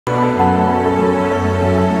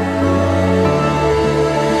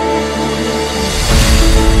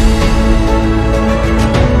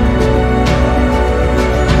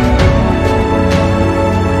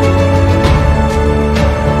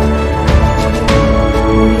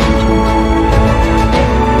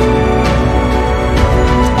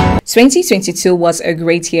(2022) was a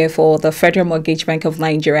great year for the Federal Mortgage Bank of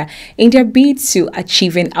Nigeria in their bid to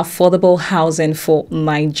achieving affordable housing for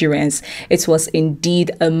Nigerians. It was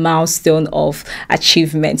indeed a milestone of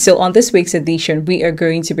achievement. So on this week's edition, we are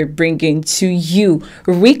going to be bringing to you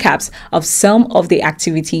recaps of some of the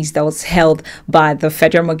activities that was held by the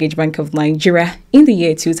Federal Mortgage Bank of Nigeria in the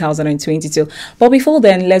year 2022. But before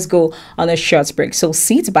then, let's go on a short break. So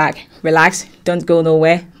sit back, relax, don't go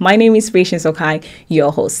nowhere. My name is Patience Okai,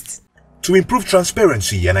 your host. To improve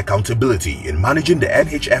transparency and accountability in managing the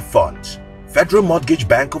NHF funds, Federal Mortgage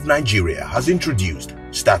Bank of Nigeria has introduced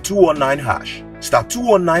 *219#.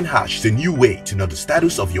 *219# is a new way to know the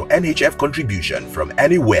status of your NHF contribution from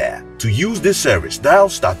anywhere. To use this service, dial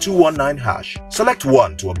 *219#. Select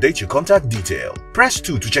 1 to update your contact detail. Press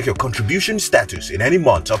 2 to check your contribution status in any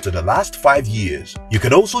month up to the last 5 years. You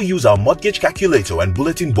can also use our mortgage calculator and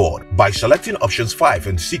bulletin board by selecting options 5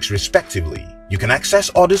 and 6 respectively. You can access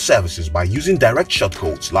other services by using direct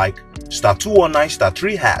shortcodes like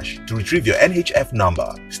 *219*3# to retrieve your NHF number,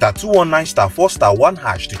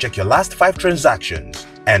 *219*4*1# to check your last 5 transactions,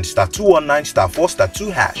 and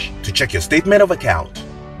 *219*4*2# to check your statement of account.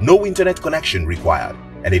 No internet connection required,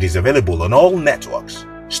 and it is available on all networks.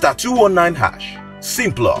 *219#.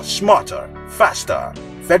 Simpler, smarter, faster.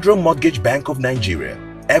 Federal Mortgage Bank of Nigeria.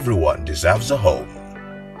 Everyone deserves a home.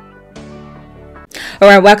 All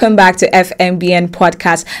right, welcome back to FMBN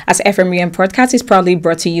Podcast. As FMBN Podcast is proudly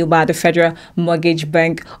brought to you by the Federal Mortgage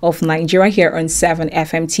Bank of Nigeria here on 7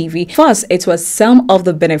 FM TV. First, it was some of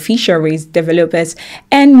the beneficiaries, developers,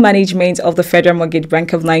 and management of the Federal Mortgage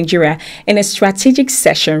Bank of Nigeria in a strategic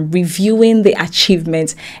session reviewing the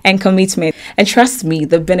achievements and commitment. And trust me,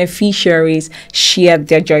 the beneficiaries shared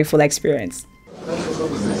their joyful experience.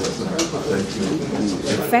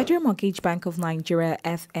 Federal Mortgage Bank of Nigeria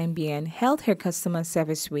 (FMBN) held her Customer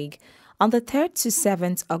Service Week on the 3rd to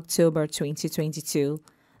 7th October 2022.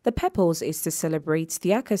 The purpose is to celebrate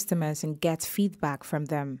their customers and get feedback from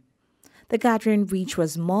them. The gathering, which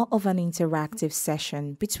was more of an interactive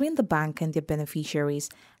session between the bank and their beneficiaries,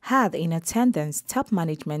 had in attendance top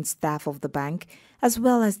management staff of the bank, as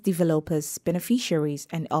well as developers, beneficiaries,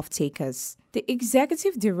 and off-takers. The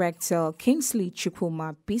Executive Director, Kingsley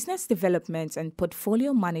Chukwuma, Business Development and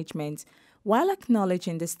Portfolio Management, while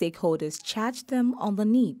acknowledging the stakeholders, charged them on the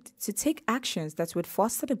need to take actions that would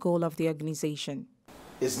foster the goal of the organization.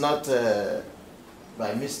 It's not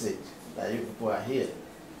by mistake that you people are here.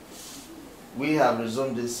 We have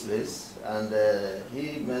resumed this place, and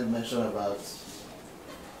he made mention about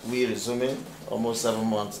we resuming almost 7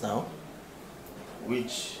 months now,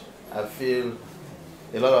 which I feel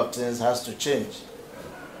a lot of things has to change,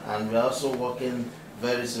 and we're also working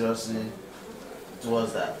very seriously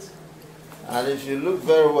towards that. And if you look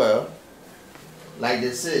very well, like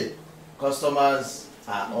they say, customers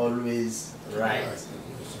are always right,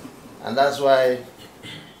 and that's why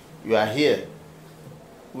you are here.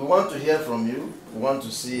 We want to hear from you. We want to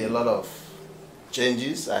see a lot of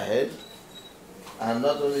changes ahead. And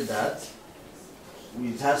not only that,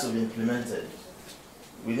 it has to be implemented.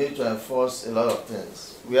 We need to enforce a lot of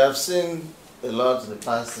things. We have seen a lot in the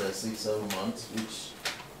past 6-7 months, which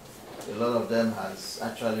a lot of them has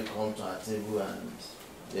actually come to our table and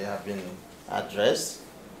they have been addressed.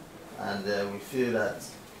 And we feel that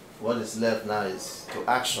what is left now is to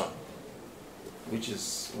action, which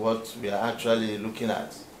is what we are actually looking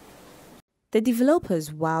at. The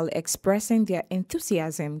developers, while expressing their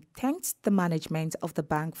enthusiasm, thanked the management of the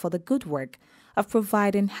bank for the good work of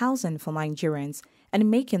providing housing for Nigerians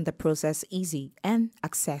and making the process easy and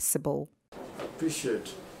accessible. I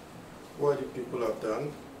appreciate what the people have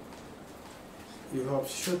done. You have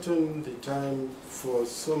shortened the time for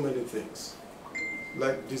so many things,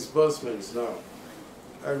 like disbursements now.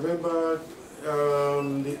 I remember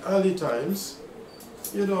the early times,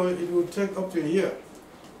 it would take up to a year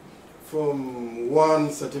from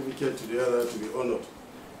one certificate to the other to be honored.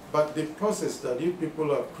 But the process that you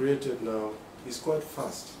people have created now is quite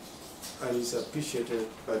fast and is appreciated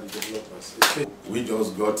by the developers. We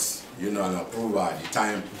just got, an approval at the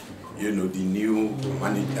time, the new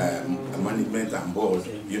management and board,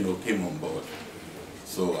 came on board.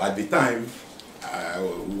 So at the time,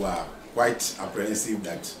 we were quite apprehensive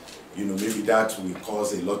that, maybe that will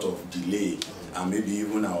cause a lot of delay and maybe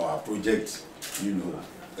even our project,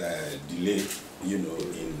 delay,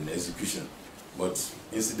 in execution. But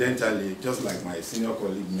incidentally, just like my senior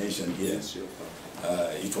colleague mentioned here,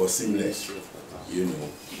 it was seamless. You know,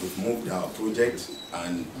 we've moved our project,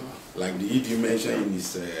 and like the ED mentioned in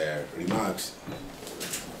his remarks,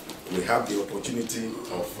 we have the opportunity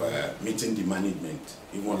of meeting the management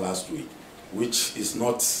even last week, which is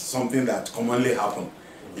not something that commonly happens,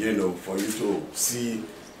 you know, for you to see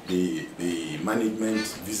the management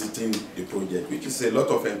visiting the project, which is a lot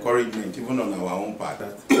of encouragement even on our own part.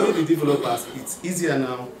 For the developers, it's easier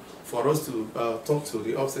now for us to talk to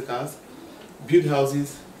the obstacles, build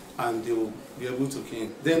houses, and they will be able to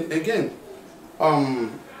gain. Then again,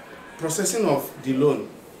 processing of the loan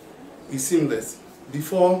is seamless.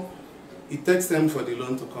 Before, it takes time for the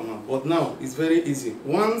loan to come out, but now it's very easy.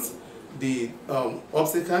 Once the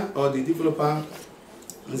obstacle or the developer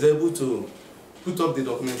is able to put up the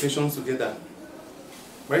documentation together,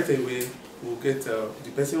 right away we'll get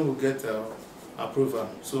the person will get approval.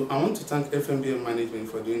 So I want to thank FMBN management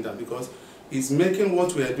for doing that, because it's making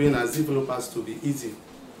what we are doing as developers to be easy.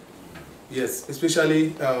 Yes,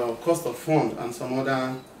 especially cost of fund and some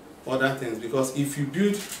other things, because if you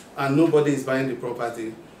build and nobody is buying the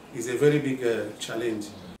property, it's a very big challenge.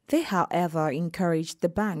 They, however, encouraged the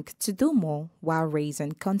bank to do more while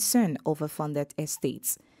raising concern over funded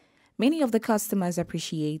estates. Many of the customers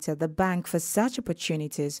appreciated the bank for such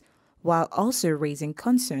opportunities, while also raising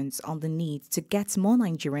concerns on the need to get more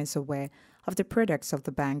Nigerians aware of the products of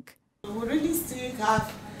the bank. We really still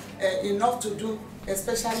have enough to do,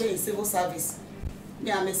 especially in civil service.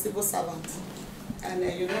 Me, I'm a civil servant, and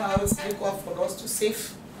you know, I always look up for us to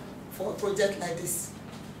save for a project like this.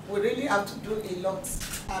 We really have to do a lot.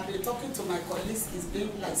 I've been talking to my colleagues, it's been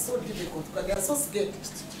like so difficult because they are so scared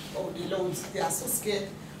of the loans. They are so scared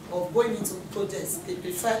of going into projects. They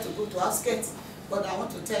prefer to go to outskirts, but I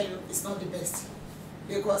want to tell you, it's not the best.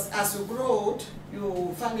 Because as you grow old,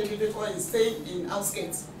 you find it difficult in staying in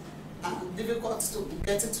outskirts and difficult to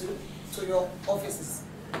get to your offices.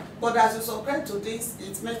 But as you subscribe to this,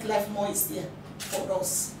 it makes life more easier for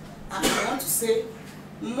us. And I want to say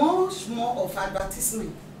much more of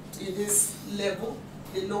advertisement in this level,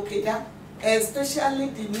 the locator, especially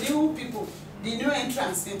the new people, the new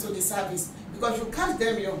entrants into the service, because you catch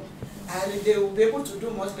them young and they will be able to do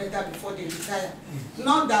much better before they retire.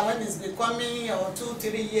 Not that when it's becoming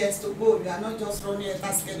 2-3 years to go, you are not just running a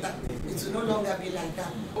basket. It will no longer be like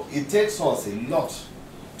that. It takes us a lot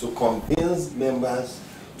to convince members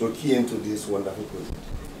to key into this wonderful project.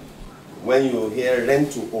 When you hear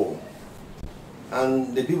rent to own,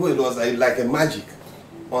 and the people, it was like a magic.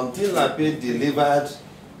 Until Lape delivered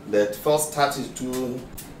that first 32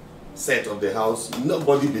 set of the house,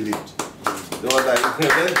 nobody believed. They were like,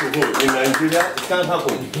 rent to own in Nigeria, it can't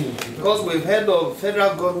happen. Because we've heard of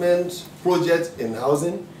federal government projects in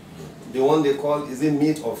housing, the one they call, is it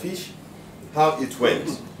meat or fish? How it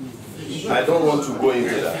went. I don't want to go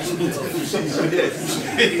into that.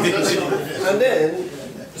 Yes. And then,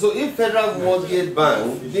 so if Federal Mortgage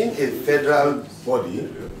Bank, being a federal body,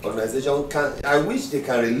 organization, I wish they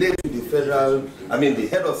can relate to the the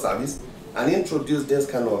head of service and introduce this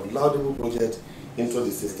kind of laudable project into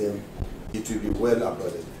the system. It will be well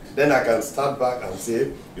applauded. Then I can start back and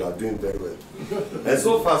say, you are doing very well. And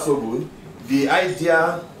so far so good. The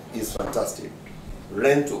idea is fantastic.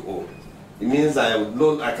 Rent to own. It means I will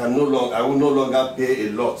no longer pay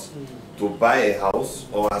a lot to buy a house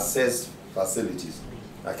or access facilities.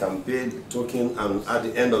 I can pay the token and at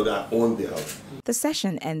the end of that own the house. The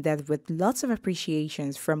session ended with lots of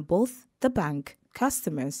appreciations from both the bank,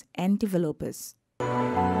 customers, and developers.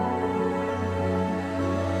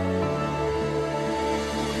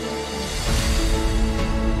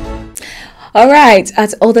 All right,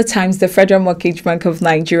 at other times, the Federal Mortgage Bank of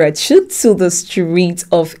Nigeria took to the streets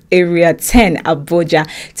of Area 10, Abuja,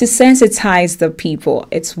 to sensitize the people.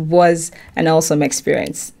 It was an awesome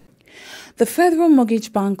experience. The Federal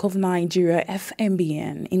Mortgage Bank of Nigeria,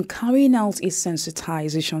 FMBN, in carrying out its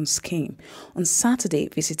sensitization scheme, on Saturday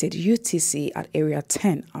visited UTC at Area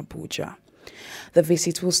 10, Abuja. The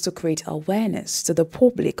visit was to create awareness to the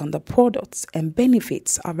public on the products and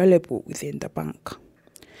benefits available within the bank.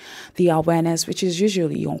 The awareness, which is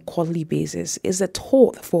usually on quarterly basis, is the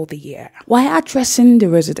 4th for the year. While addressing the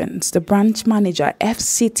residents, the branch manager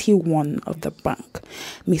FCT1 of the bank,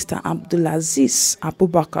 Mr. Abdulaziz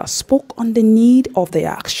Abubakar, spoke on the need of the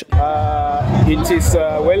action. It is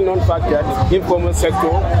a well-known fact that the informal sector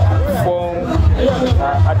form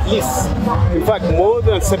at least, in fact, more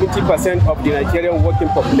than 70% of the Nigerian working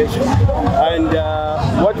population. And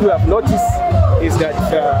what we have noticed is that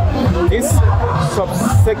this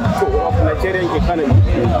subsector of Nigerian economy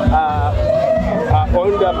are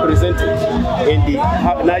underrepresented in the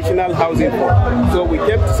National Housing Fund. So we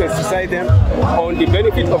came to sensitize them on the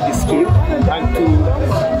benefit of the scheme and to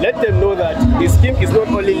let them know that the scheme is not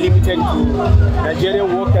only limited to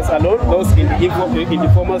Nigerian workers alone, those in the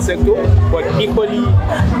formal sector, but equally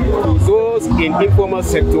to those in informal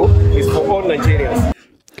sector is for all Nigerians.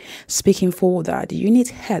 Speaking further, the unit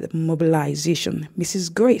head of mobilization,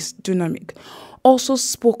 Mrs. Grace Dynamic, also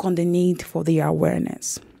spoke on the need for the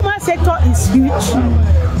awareness. The informal sector is huge,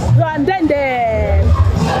 and then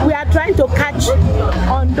we are trying to catch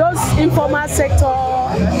on those informal sector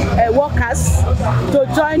workers to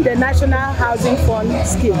join the National Housing Fund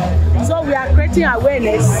scheme. So we are creating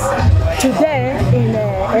awareness today in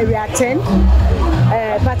Area 10,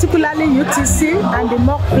 particularly UTC and the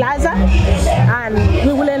Mock Plaza, and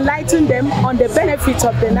we will enlighten them on the benefits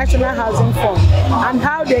of the National Housing Fund and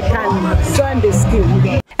how they can join the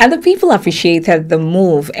scheme. And the people appreciated the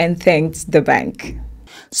move and thanked the bank.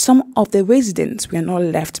 Some of the residents were not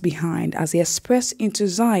left behind as they expressed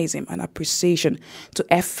enthusiasm and appreciation to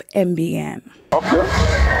FMBN. Okay.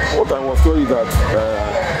 What I was told is that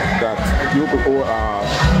you people are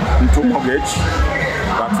into mortgage.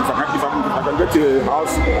 That if I can get a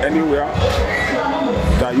house anywhere,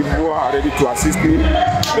 that you people are ready to assist me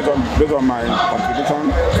based on my contribution,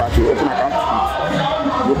 that you open account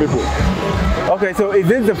with you people. Okay, so is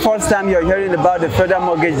this the first time you're hearing about the Federal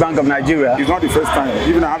Mortgage Bank of Nigeria? It's not the first time.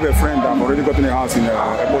 Even I have a friend that already gotten a house in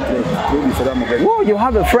airport through the Federal Mortgage. Whoa, you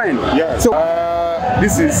have a friend? Yeah. So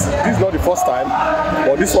this is not the first time,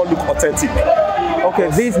 but this one looks authentic.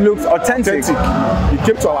 Okay, this looks authentic. It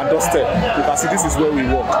came to our doorstep. You can see this is where we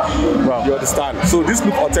work. Wow. You understand? So this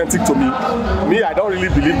looks authentic to me. Me, I don't really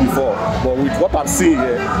believe before, but with what I'm seeing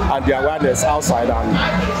here and the awareness outside and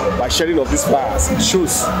by sharing of these flyers, it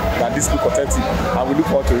shows that this looks authentic, and we look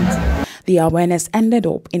forward to it. The awareness ended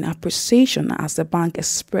up in appreciation as the bank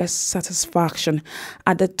expressed satisfaction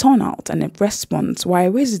at the turnout and the response,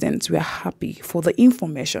 while residents were happy for the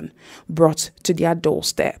information brought to their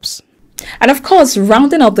doorsteps. And of course,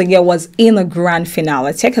 rounding up the year was in a grand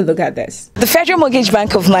finale. Take a look at this. The Federal Mortgage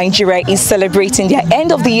Bank of Nigeria is celebrating their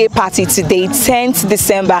end of the year party today, 10th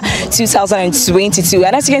December 2022.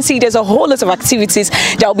 And as you can see, there's a whole lot of activities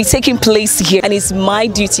that will be taking place here. And it's my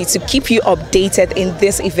duty to keep you updated in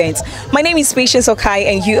this event. My name is Patience Okai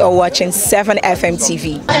and you are watching 7 FM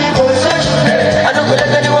TV.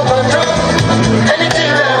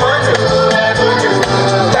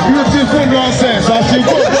 Beautiful nonsense. As you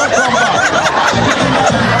go, welcome back.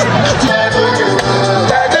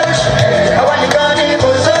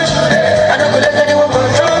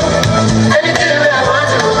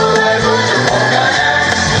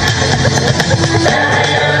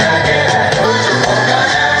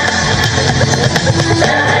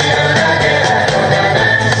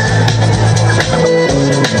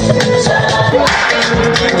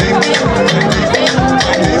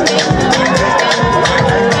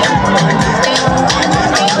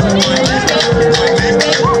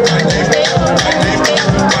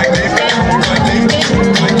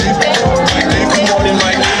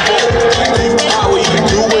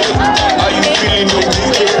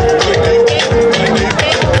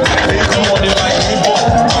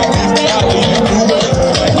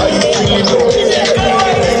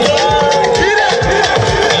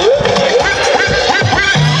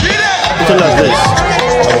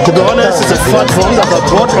 To be honest, it's a platform that has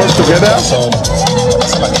brought us together.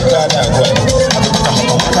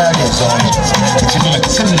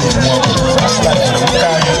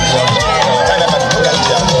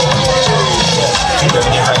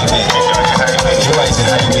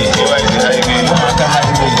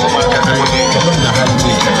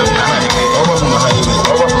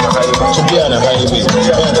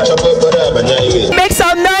 Make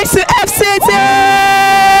some noise to FCT!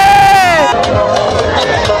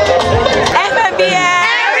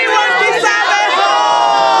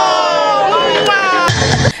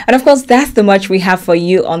 And of course, that's the much we have for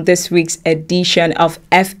you on this week's edition of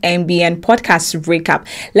FMBN Podcast Recap.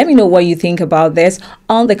 Let me know what you think about this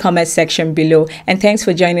on the comment section below. And thanks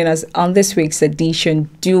for joining us on this week's edition.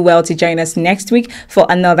 Do well to join us next week for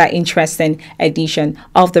another interesting edition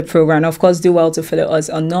of the program. Of course, do well to follow us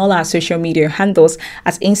on all our social media handles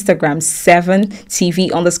at Instagram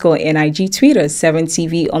 7TV_NIG, Twitter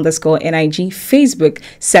 7TV_NIG, Facebook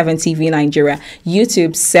 7TV Nigeria,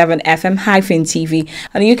 YouTube 7FM-TV,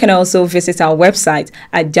 and you can also visit our website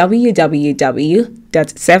at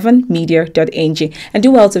www.7media.ng and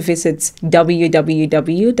do well to visit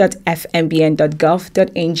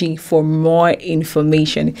www.fmbn.gov.ng for more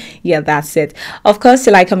information. Yeah, that's it. Of course,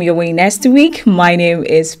 till I come your way next week, my name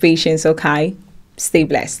is Patience Okai. Stay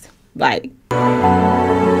blessed. Bye. you.